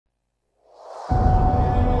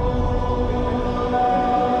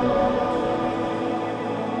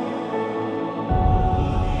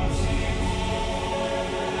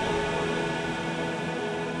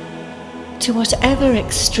To whatever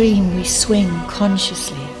extreme we swing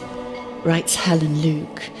consciously, writes Helen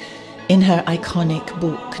Luke in her iconic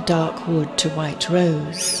book Dark Wood to White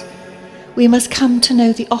Rose, we must come to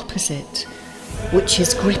know the opposite, which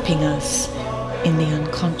is gripping us in the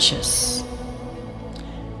unconscious.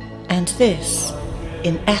 And this,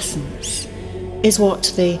 in essence, is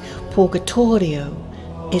what the Purgatorio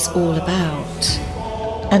is all about,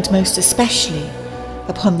 and most especially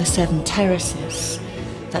upon the 7 terraces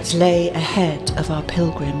that lay ahead of our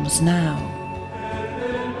pilgrims now.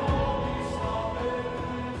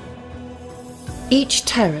 Each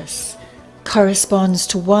terrace corresponds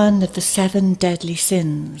to one of the 7 deadly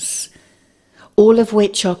sins, all of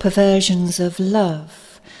which are perversions of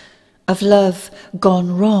love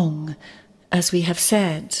gone wrong, as we have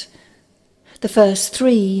said. The first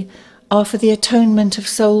 3 are for the atonement of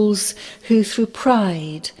souls who through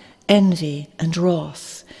pride, envy and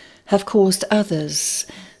wrath have caused others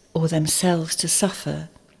or themselves to suffer.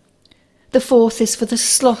 The 4th is for the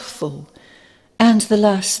slothful, and the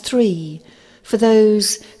last 3 for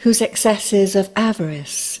those whose excesses of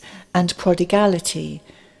avarice and prodigality,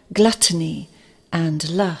 gluttony and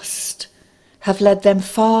lust have led them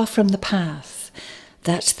far from the path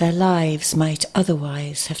that their lives might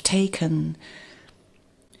otherwise have taken.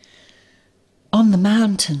 On the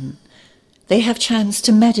mountain, they have chanced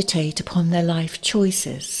to meditate upon their life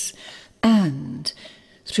choices and,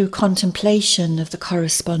 through contemplation of the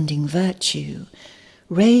corresponding virtue,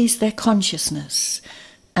 raise their consciousness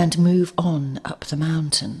and move on up the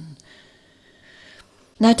mountain.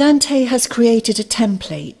 Now Dante has created a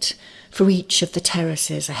template for each of the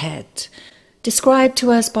terraces ahead, described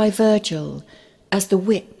to us by Virgil as the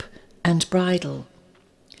whip and bridle.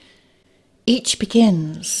 Each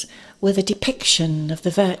begins with a depiction of the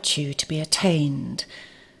virtue to be attained,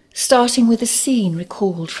 starting with a scene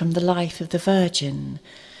recalled from the life of the Virgin,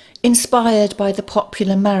 inspired by the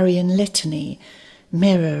popular Marian litany,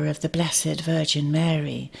 Mirror of the Blessed Virgin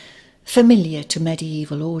Mary, familiar to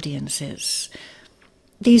medieval audiences.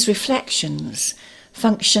 These reflections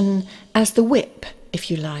function as the whip, if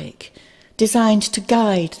you like, designed to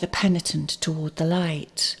guide the penitent toward the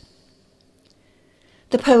light.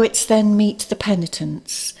 The poets then meet the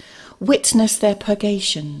penitents, witness their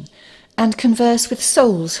purgation, and converse with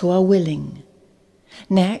souls who are willing.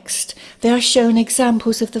 Next, they are shown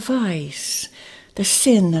examples of the vice, the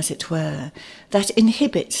sin, as it were, that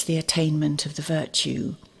inhibits the attainment of the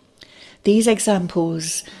virtue. These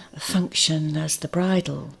examples function as the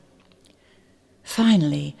bridle.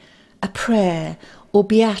 Finally, a prayer or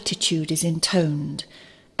beatitude is intoned,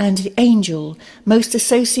 and the angel most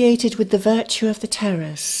associated with the virtue of the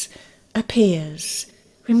terrace appears,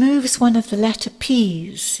 removes one of the letter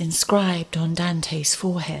P's inscribed on Dante's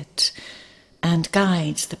forehead, and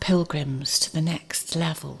guides the pilgrims to the next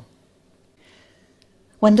level.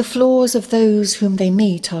 When the flaws of those whom they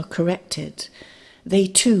meet are corrected, they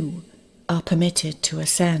too are permitted to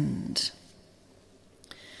ascend.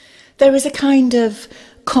 There is a kind of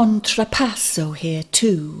contrapasso here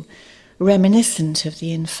too, reminiscent of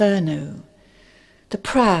the Inferno. The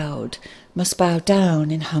proud must bow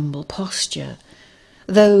down in humble posture.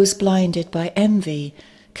 Those blinded by envy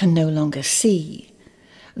can no longer see.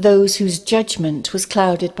 Those whose judgment was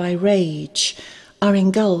clouded by rage are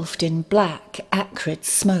engulfed in black, acrid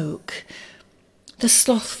smoke. The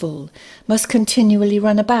slothful must continually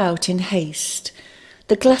run about in haste.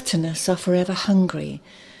 The gluttonous are forever hungry,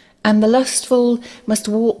 and the lustful must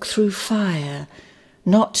walk through fire,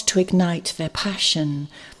 not to ignite their passion,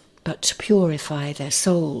 but to purify their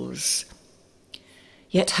souls.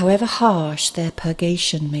 Yet however harsh their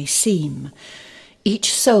purgation may seem,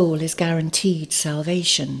 each soul is guaranteed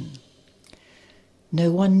salvation.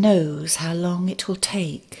 No one knows how long it will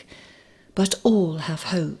take, but all have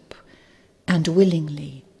hope and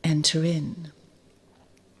willingly enter in.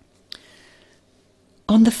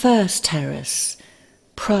 On the first terrace,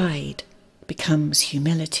 pride becomes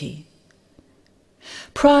humility.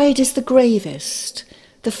 Pride is the gravest,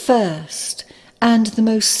 the first, and the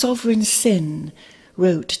most sovereign sin,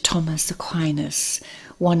 wrote Thomas Aquinas,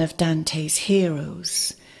 one of Dante's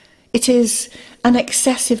heroes. It is an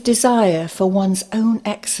excessive desire for one's own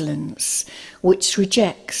excellence, which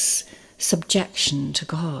rejects subjection to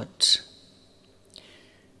God.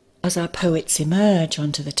 As our poets emerge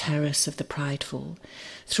onto the terrace of the prideful,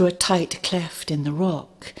 through a tight cleft in the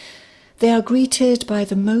rock, they are greeted by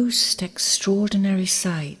the most extraordinary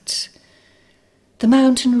sight. The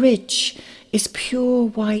mountain ridge is pure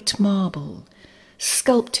white marble,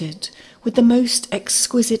 sculpted with the most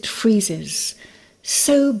exquisite friezes,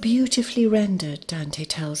 so beautifully rendered, Dante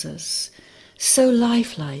tells us, so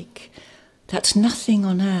lifelike, that nothing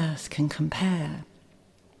on earth can compare.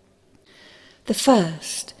 The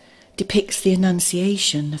first depicts the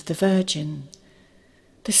Annunciation of the Virgin.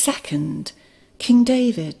 The second, King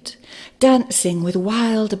David, dancing with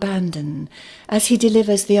wild abandon as he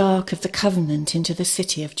delivers the Ark of the Covenant into the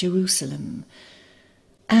city of Jerusalem.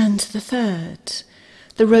 And the third,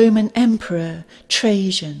 the Roman Emperor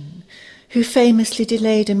Trajan, who famously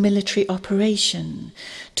delayed a military operation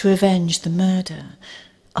to avenge the murder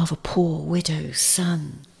of a poor widow's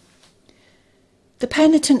son. The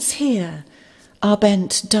penitents here are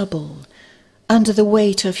bent double under the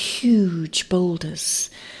weight of huge boulders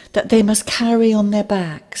that they must carry on their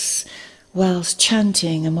backs whilst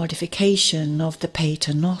chanting a modification of the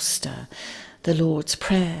Pater Noster, the Lord's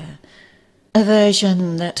Prayer, a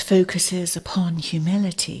version that focuses upon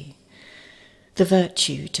humility, the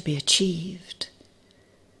virtue to be achieved.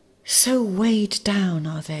 So weighed down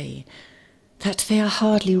are they that they are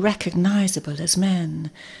hardly recognisable as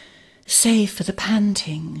men, save for the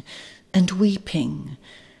panting and weeping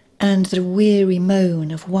and the weary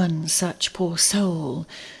moan of one such poor soul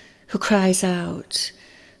who cries out,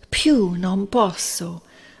 "Più non posso,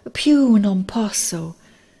 più non posso,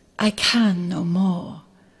 I can no more."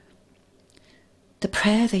 The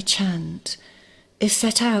prayer they chant is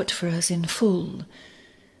set out for us in full,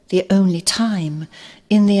 the only time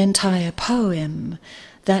in the entire poem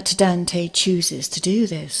that Dante chooses to do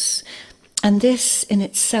this, and this in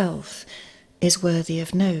itself is worthy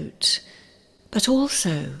of note. But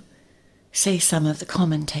also, say some of the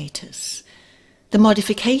commentators, the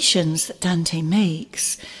modifications that Dante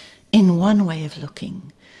makes, in one way of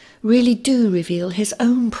looking, really do reveal his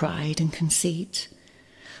own pride and conceit.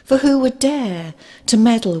 For who would dare to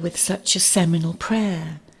meddle with such a seminal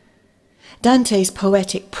prayer? Dante's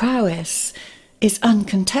poetic prowess is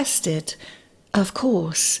uncontested, of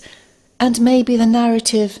course, and maybe the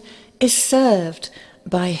narrative is served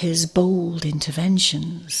by his bold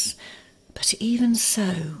interventions. But even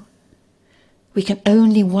so, we can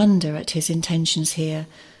only wonder at his intentions here,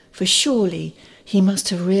 for surely he must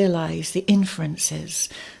have realised the inferences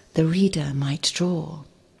the reader might draw.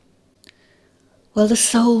 Well, the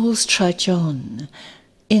souls trudge on,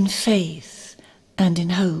 in faith and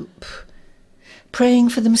in hope, praying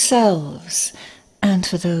for themselves and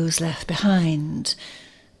for those left behind,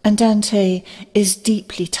 and Dante is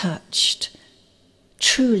deeply touched.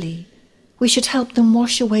 Truly, we should help them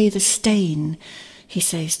wash away the stain, he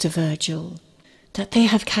says to Virgil, that they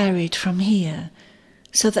have carried from here,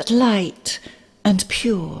 so that light and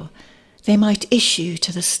pure they might issue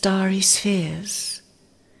to the starry spheres.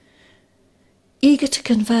 Eager to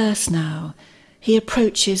converse now, he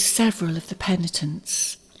approaches several of the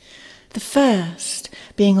penitents, the first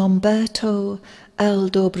being Umberto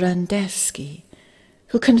Aldobrandeschi,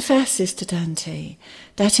 who confesses to Dante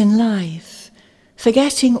that in life,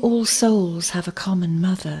 forgetting all souls have a common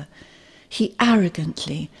mother, he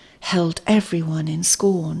arrogantly held everyone in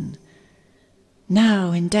scorn.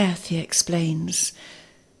 Now in death, he explains,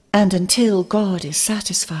 and until God is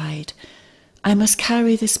satisfied, I must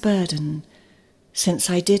carry this burden, since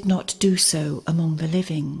I did not do so among the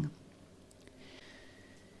living.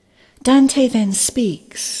 Dante then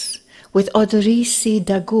speaks with Odorissi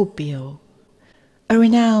da Gubbio, a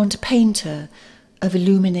renowned painter of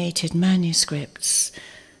illuminated manuscripts,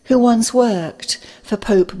 who once worked for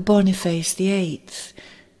Pope Boniface VIII,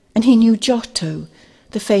 and he knew Giotto,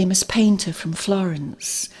 the famous painter from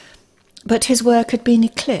Florence, but his work had been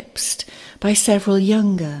eclipsed by several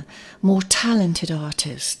younger, more talented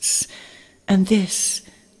artists, and this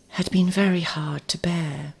had been very hard to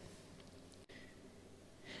bear.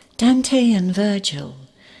 Dante and Virgil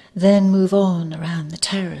then move on around the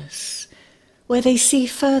terrace, where they see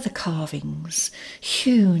further carvings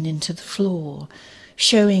hewn into the floor,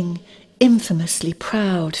 showing infamously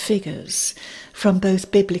proud figures from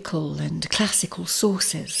both biblical and classical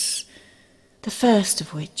sources, the first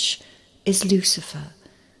of which is Lucifer,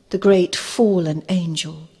 the great fallen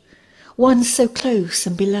angel, once so close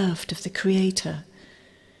and beloved of the Creator.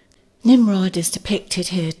 Nimrod is depicted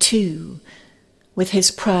here too, with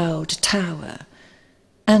his proud tower,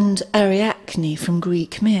 and Ariadne from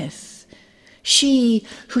Greek myth, she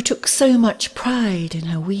who took so much pride in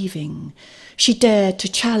her weaving, she dared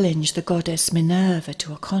to challenge the goddess Minerva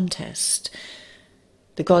to a contest.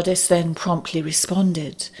 The goddess then promptly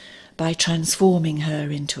responded by transforming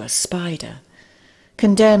her into a spider,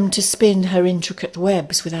 condemned to spin her intricate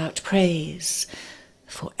webs without praise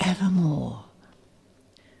for evermore.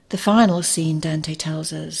 The final scene, Dante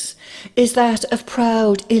tells us, is that of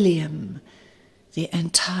proud Ilium, the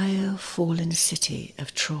entire fallen city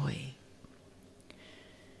of Troy.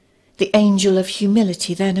 The angel of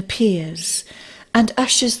humility then appears and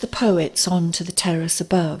ushers the poets onto the terrace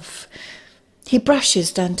above. He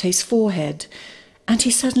brushes Dante's forehead, and he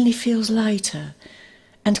suddenly feels lighter,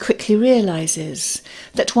 and quickly realizes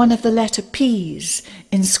that one of the letter P's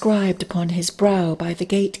inscribed upon his brow by the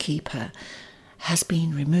gatekeeper has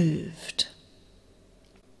been removed.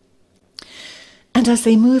 And as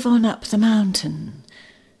they move on up the mountain,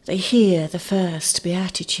 they hear the first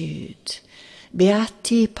beatitude,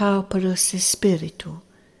 Beati pauperos spiritu,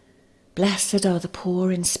 blessed are the poor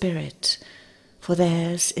in spirit, for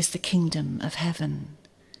theirs is the kingdom of heaven.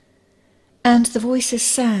 And the voices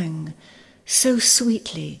sang so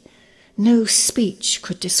sweetly, no speech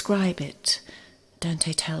could describe it,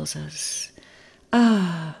 Dante tells us.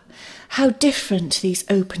 Ah, how different these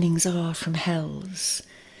openings are from hell's.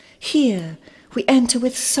 Here we enter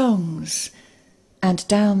with songs, and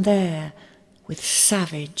down there with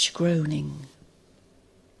savage groaning.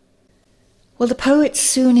 Well, the poets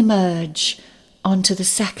soon emerge onto the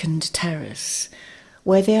second terrace,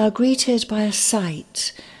 where they are greeted by a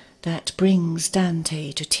sight that brings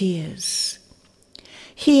Dante to tears.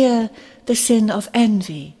 Here the sin of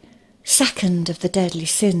envy, second of the deadly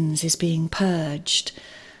sins, is being purged,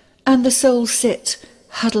 and the souls sit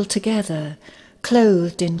huddled together,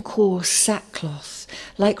 clothed in coarse sackcloth,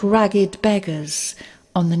 like ragged beggars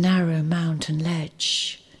on the narrow mountain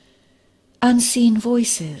ledge. Unseen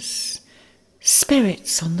voices,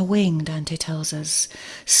 spirits on the wing, Dante tells us,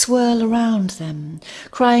 swirl around them,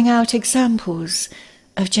 crying out examples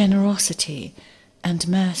of generosity and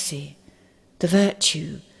mercy, the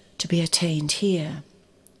virtue to be attained here.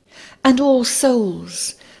 And all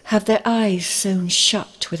souls have their eyes sewn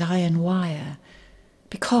shut with iron wire,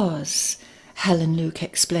 because, Helen Luke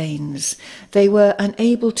explains, they were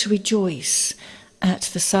unable to rejoice at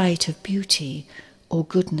the sight of beauty or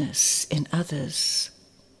goodness in others.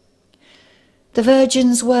 The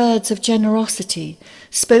Virgin's words of generosity,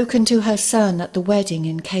 spoken to her son at the wedding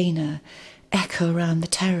in Cana, echo around the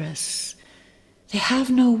terrace. They have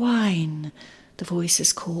no wine, the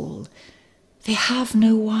voices call. They have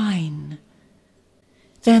no wine.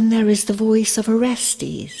 Then there is the voice of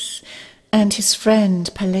Orestes and his friend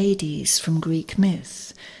Pallades from Greek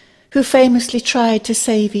myth, who famously tried to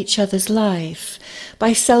save each other's life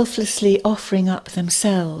by selflessly offering up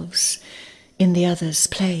themselves in the other's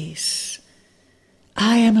place.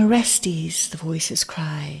 I am Orestes, the voices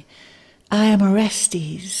cry. I am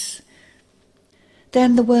Orestes.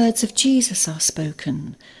 Then the words of Jesus are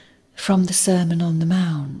spoken from the Sermon on the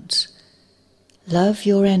Mount. Love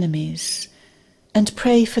your enemies, and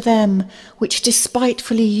pray for them which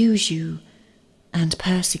despitefully use you and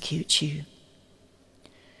persecute you.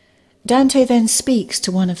 Dante then speaks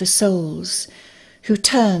to one of the souls, who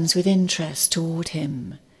turns with interest toward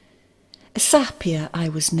him. Sapia I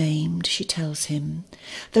was named, she tells him,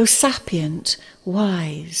 though sapient,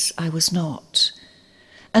 wise I was not,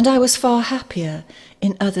 and I was far happier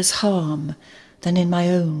in others' harm than in my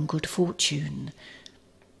own good fortune.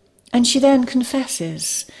 And she then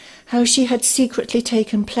confesses how she had secretly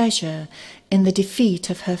taken pleasure in the defeat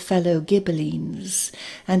of her fellow Ghibellines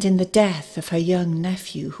and in the death of her young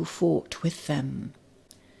nephew who fought with them.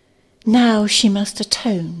 Now she must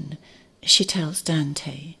atone, she tells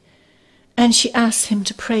Dante, and she asks him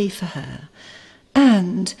to pray for her,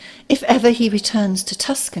 and, if ever he returns to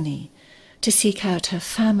Tuscany, to seek out her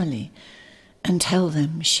family and tell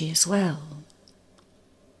them she is well.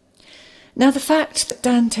 Now the fact that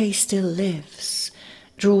Dante still lives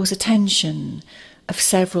draws attention of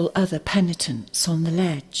several other penitents on the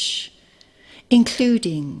ledge,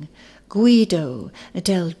 including Guido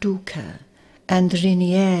del Duca and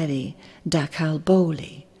Rinieri da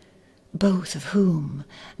Calboli, both of whom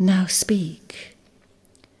now speak.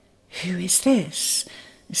 Who is this,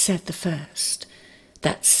 said the first,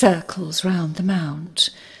 that circles round the mount,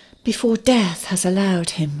 before death has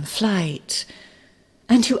allowed him flight,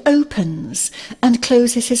 and who opens and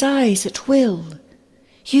closes his eyes at will?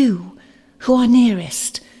 You, who are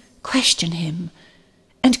nearest, question him,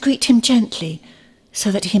 and greet him gently,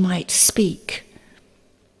 so that he might speak.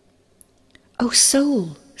 O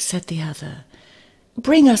soul, said the other,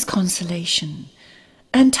 bring us consolation,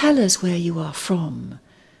 and tell us where you are from,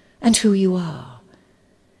 and who you are,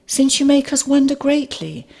 since you make us wonder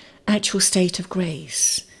greatly at your state of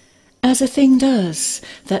grace, as a thing does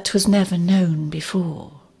that was never known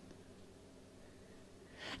before.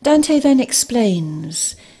 Dante then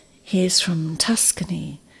explains he is from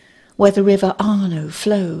Tuscany, where the river Arno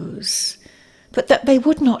flows, but that they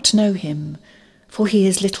would not know him, for he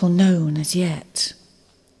is little known as yet.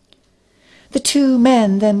 The two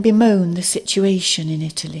men then bemoan the situation in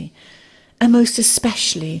Italy, and most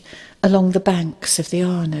especially along the banks of the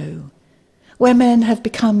Arno, where men have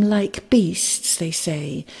become like beasts, they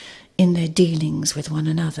say, in their dealings with one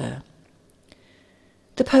another.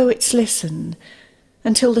 The poets listen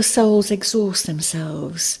until the souls exhaust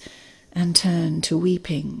themselves and turn to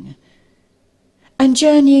weeping. And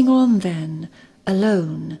journeying on then,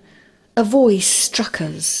 alone, a voice struck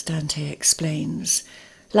us, Dante explains,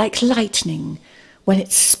 like lightning when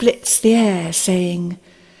it splits the air, saying,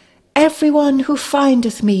 "Everyone who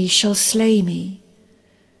findeth me shall slay me."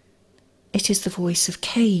 It is the voice of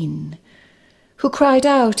Cain, who cried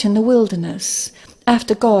out in the wilderness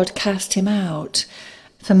after God cast him out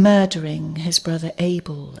for murdering his brother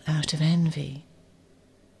Abel out of envy.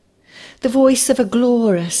 The voice of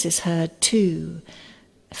Aglaurus is heard too,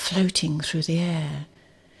 floating through the air.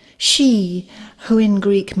 She who in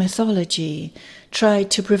Greek mythology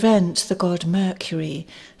tried to prevent the god Mercury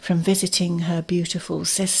from visiting her beautiful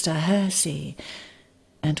sister Herse,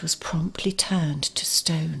 and was promptly turned to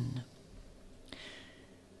stone.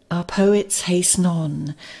 Our poets hasten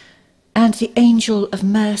on, and the angel of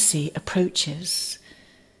mercy approaches.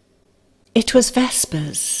 It was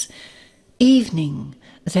Vespers, evening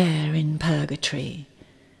there in Purgatory,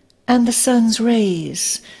 and the sun's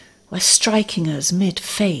rays were striking us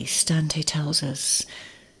mid-face, Dante tells us,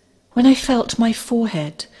 when I felt my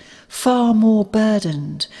forehead far more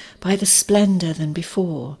burdened by the splendour than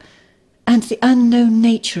before, and the unknown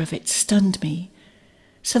nature of it stunned me,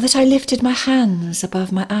 so that I lifted my hands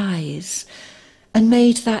above my eyes, and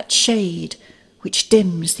made that shade which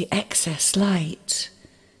dims the excess light.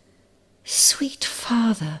 Sweet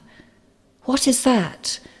Father, what is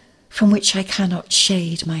that from which I cannot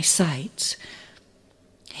shade my sight?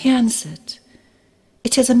 He answered,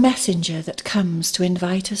 "It is a messenger that comes to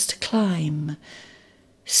invite us to climb.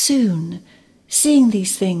 Soon, seeing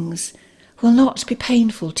these things will not be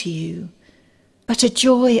painful to you, but a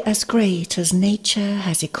joy as great as nature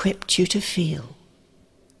has equipped you to feel."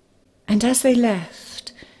 And as they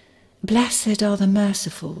left, "Blessed are the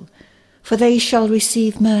merciful, for they shall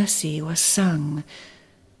receive mercy," was sung,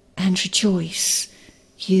 and "Rejoice,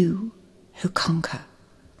 you who conquer."